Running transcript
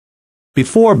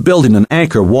Before building an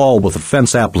anchor wall with a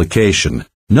fence application,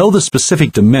 know the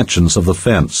specific dimensions of the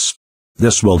fence.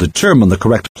 This will determine the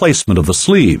correct placement of the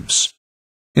sleeves.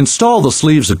 Install the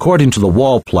sleeves according to the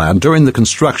wall plan during the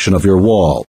construction of your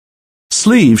wall.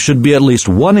 Sleeves should be at least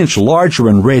 1 inch larger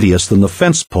in radius than the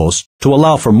fence post to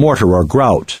allow for mortar or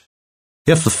grout.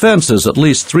 If the fence is at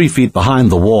least 3 feet behind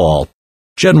the wall,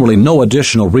 generally no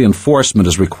additional reinforcement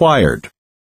is required.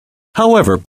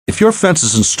 However, if your fence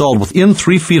is installed within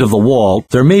 3 feet of the wall,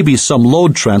 there may be some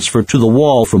load transfer to the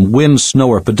wall from wind, snow,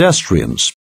 or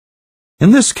pedestrians.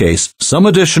 In this case, some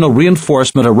additional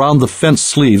reinforcement around the fence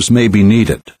sleeves may be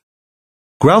needed.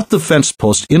 Grout the fence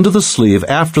post into the sleeve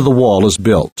after the wall is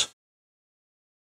built.